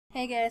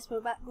Hey guys, we're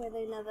back with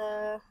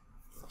another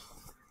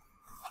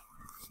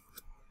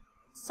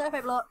Sci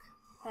Fi Block.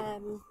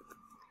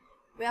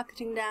 We are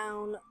cutting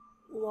down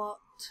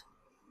what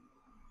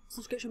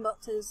subscription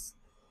boxes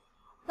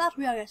that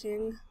we are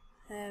getting,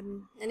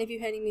 and if you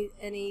hear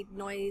any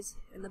noise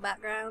in the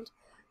background,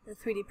 the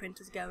 3D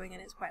printer's going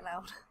and it's quite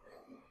loud.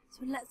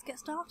 So let's get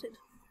started.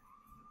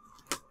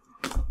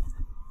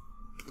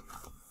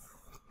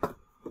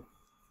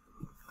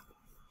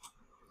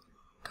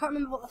 Can't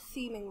remember what the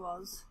theming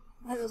was.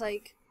 I think it was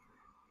like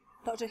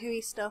Doctor Who-y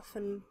stuff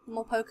and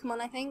more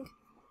Pokemon, I think.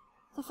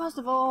 So first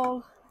of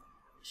all,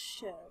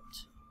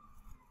 shirt.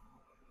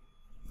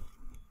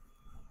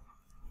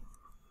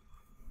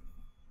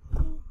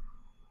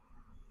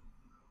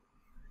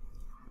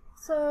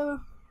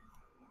 So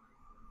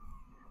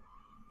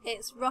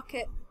it's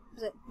Rock'em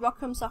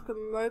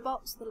Sock'em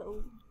Robots, the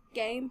little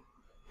game,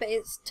 but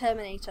it's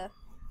Terminator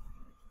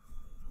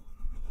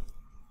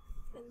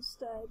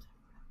instead.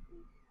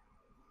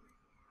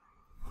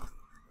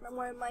 I'm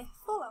wearing my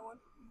Fallout one.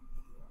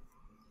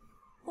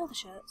 All the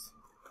shirts.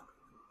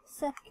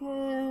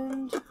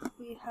 Second,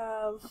 we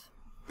have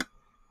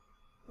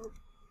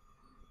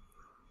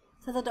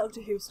so the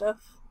Doctor Who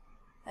stuff.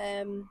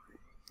 And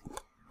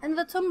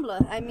the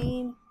tumbler. I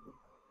mean,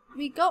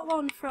 we got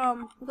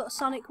a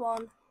Sonic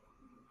one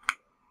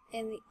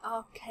in the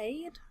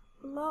arcade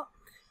block,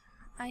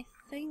 I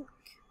think.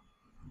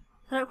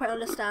 I don't quite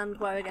understand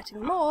why we're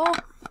getting more,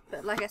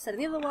 but like I said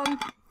in the other one,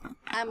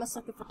 I'm a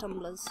sucker for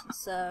tumblers,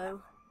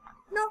 so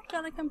not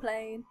gonna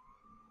complain.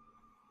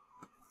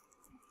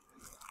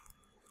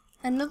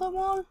 Another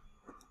one?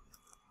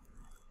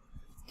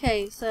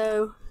 Okay,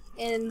 so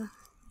in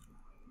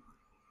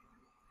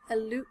a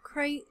loot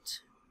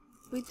crate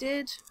we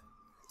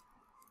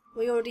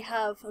already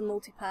have a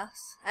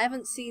multi-pass. I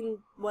haven't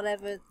seen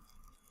whatever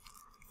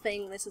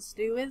thing this is to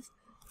do with.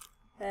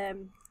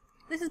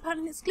 This is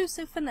apparently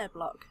exclusive for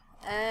Neblock.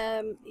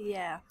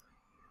 Yeah.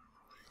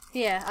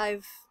 Yeah,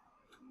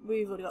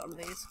 we've already got one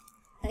of these.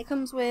 And it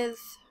comes with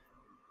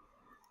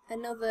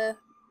another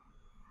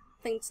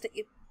thing to stick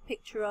your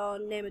picture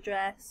on, name,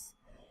 address,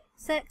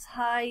 sex,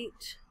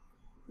 height,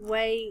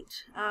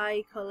 weight,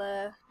 eye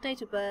colour,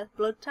 date of birth,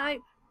 blood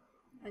type,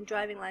 and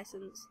driving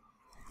license.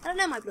 I don't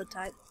know my blood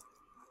type.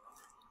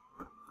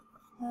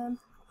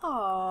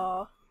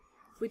 Aww.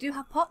 We do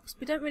have pops.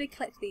 We don't really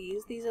collect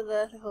these. These are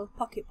the little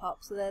pocket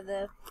pops. So they're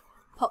the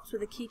pops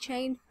with a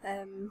keychain.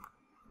 Does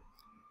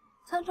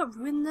that not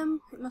ruin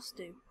them? It must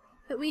do.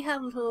 But we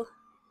have little...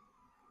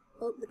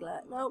 Oh, the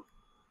glare. Nope.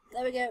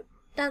 There we go.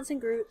 Dancing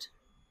Groot.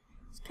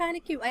 It's kind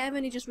of cute. I have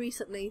only just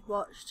recently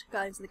watched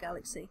Guardians of the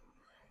Galaxy,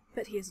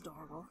 but he is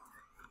adorable.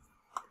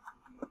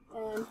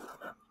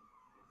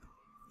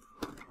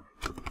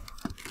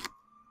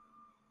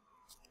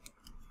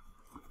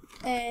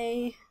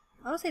 I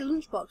want to say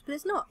lunchbox, but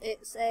it's not.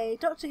 It's a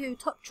Doctor Who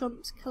Top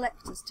Trumps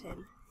collector's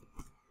tin.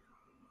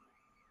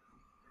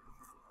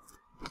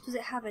 Does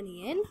it have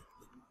any in?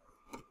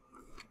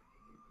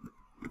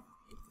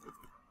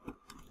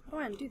 How do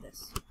I undo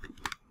this?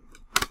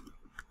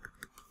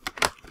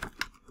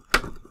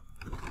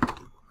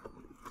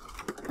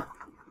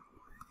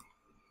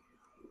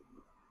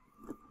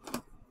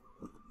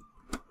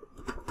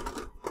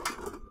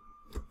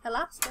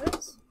 Alas, there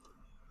is.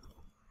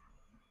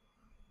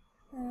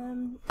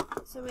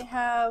 So we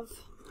have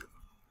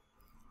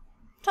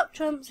Top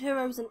Trumps,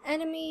 Heroes and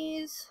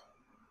Enemies.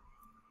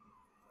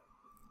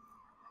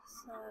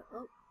 So,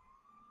 oh,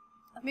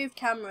 I've moved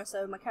camera,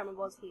 so my camera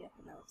was here,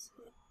 but now it's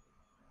here.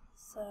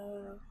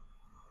 So,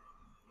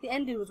 the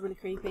ending was really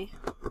creepy.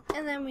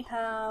 And then we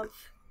have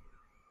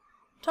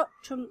Top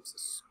Trumps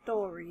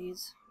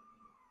Stories.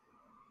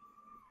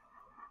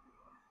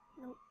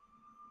 Nope.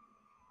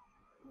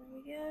 There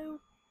we go.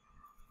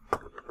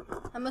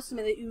 I must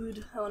admit the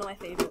Ood are one of my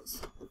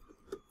favourites.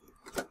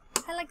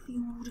 I like the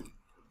Ood.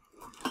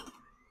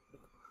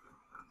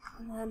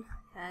 And then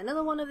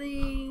another one of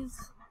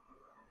these.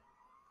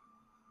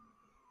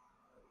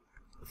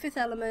 Fifth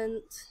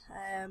Element.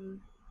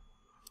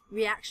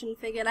 Reaction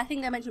figure. And I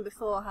think I mentioned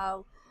before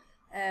how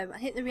I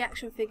think the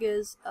reaction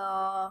figures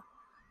are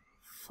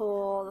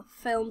for the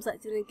films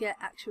that didn't get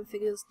action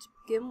figures to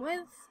begin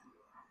with.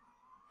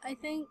 I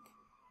think.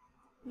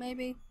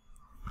 Maybe.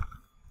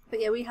 But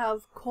yeah, we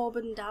have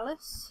Corbin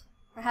Dallas.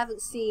 I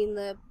haven't seen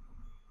the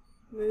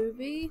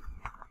movie.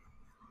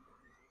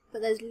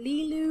 But there's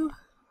Lilu.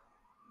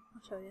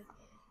 I'll show you.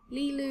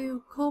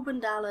 Lilu, Corbin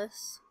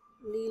Dallas,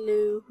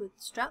 Lilu with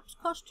straps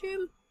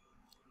costume,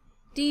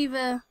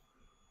 Diva,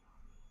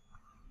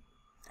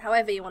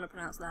 however you want to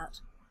pronounce that,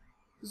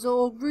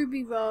 Zorg,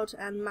 Ruby Rod,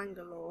 and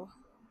Mangalore.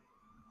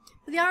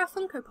 But they are a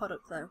Funko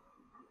product though.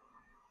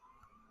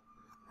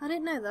 I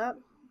didn't know that.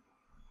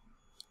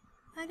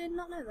 I did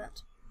not know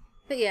that.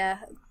 But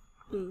yeah,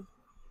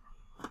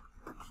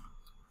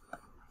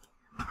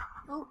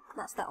 Oh,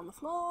 that's that on the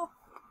floor.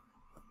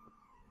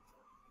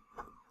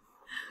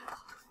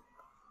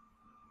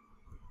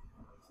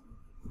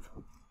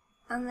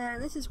 And then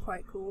this is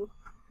quite cool.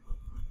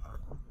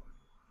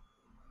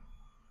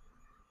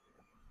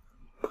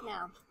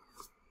 Now,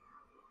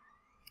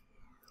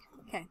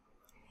 Okay.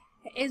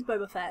 It is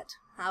Boba Fett.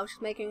 I was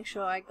just making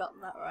sure I got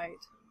that right.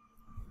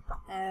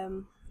 I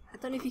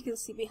don't know if you can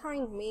see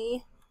behind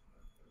me.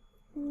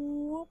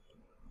 Whoop.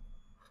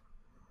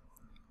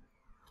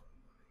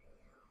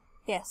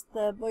 Yes,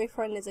 the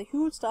boyfriend is a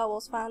huge Star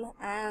Wars fan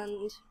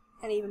and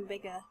an even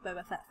bigger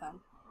Boba Fett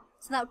fan.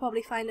 So that would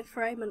probably find a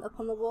frame and up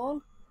on the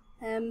wall.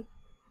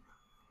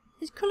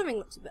 His colouring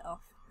looks a bit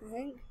off, I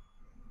think.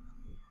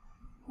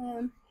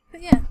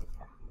 But yeah.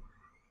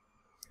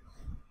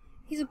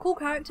 He's a cool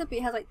character, but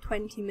he has like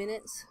 20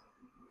 minutes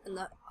in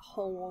that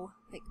whole,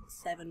 like,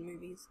 7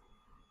 movies.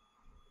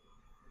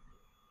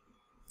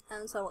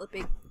 And so what the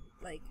big,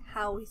 like,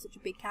 how he's such a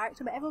big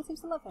character, but everyone seems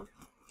to love him.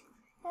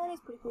 And he's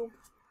pretty cool.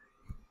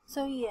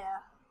 So yeah.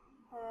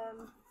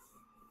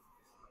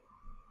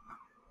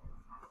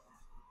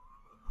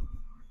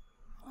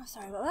 Oh,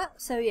 sorry about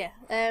that. So yeah,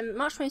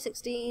 March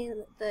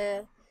 2016,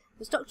 there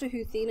was Doctor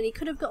Who theme, and he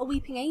could have got a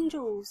Weeping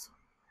Angels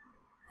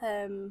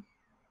mug.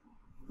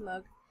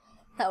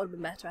 That would have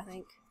been better, I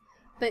think.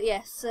 But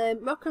yes,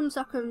 Rock'em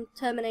Sock'em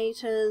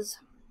Terminators,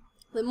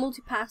 the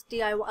Multipass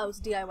DIY, that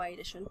was DIY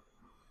edition.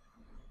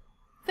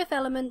 Fifth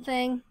Element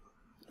thing,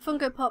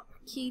 Funko Pop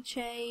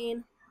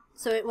keychain.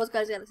 So it was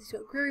Guardians of the Galaxy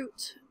got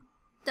Groot,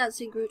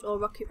 Dancing Groot or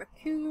Rocket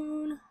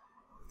Raccoon,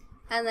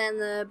 and then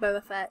the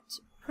Boba Fett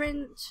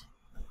print.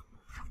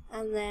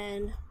 And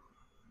then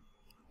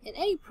in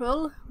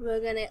April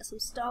we're going to get some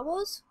Star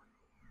Wars,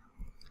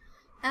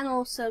 and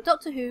also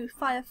Doctor Who,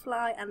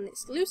 Firefly, and an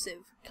exclusive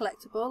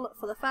collectible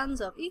for the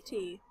fans of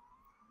E.T.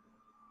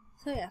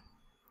 So yeah,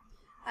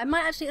 I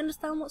might actually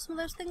understand what some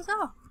of those things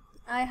are.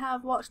 I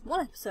have watched 1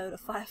 episode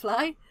of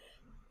Firefly,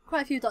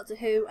 quite a few Doctor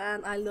Who,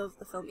 and I love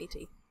the film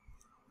E.T.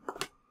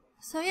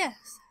 So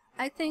yes,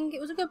 I think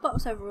it was a good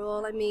box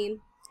overall. I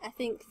mean, I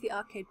think the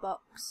arcade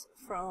box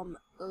from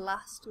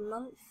last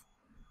month,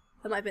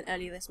 it might have been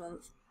earlier this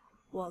month,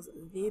 was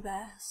the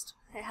best.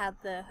 It had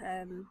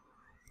the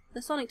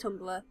Sonic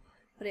tumbler,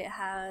 but it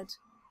had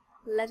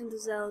Legend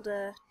of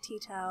Zelda, Tea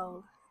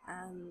Towel,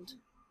 and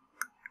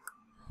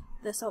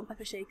the Salt and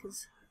Pepper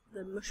Shakers,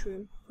 the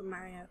mushroom from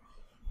Mario.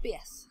 But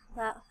yes,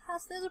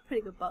 there's a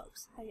pretty good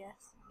box, I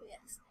guess. But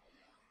yes,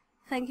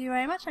 thank you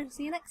very much. I'll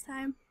see you next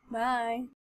time. Bye.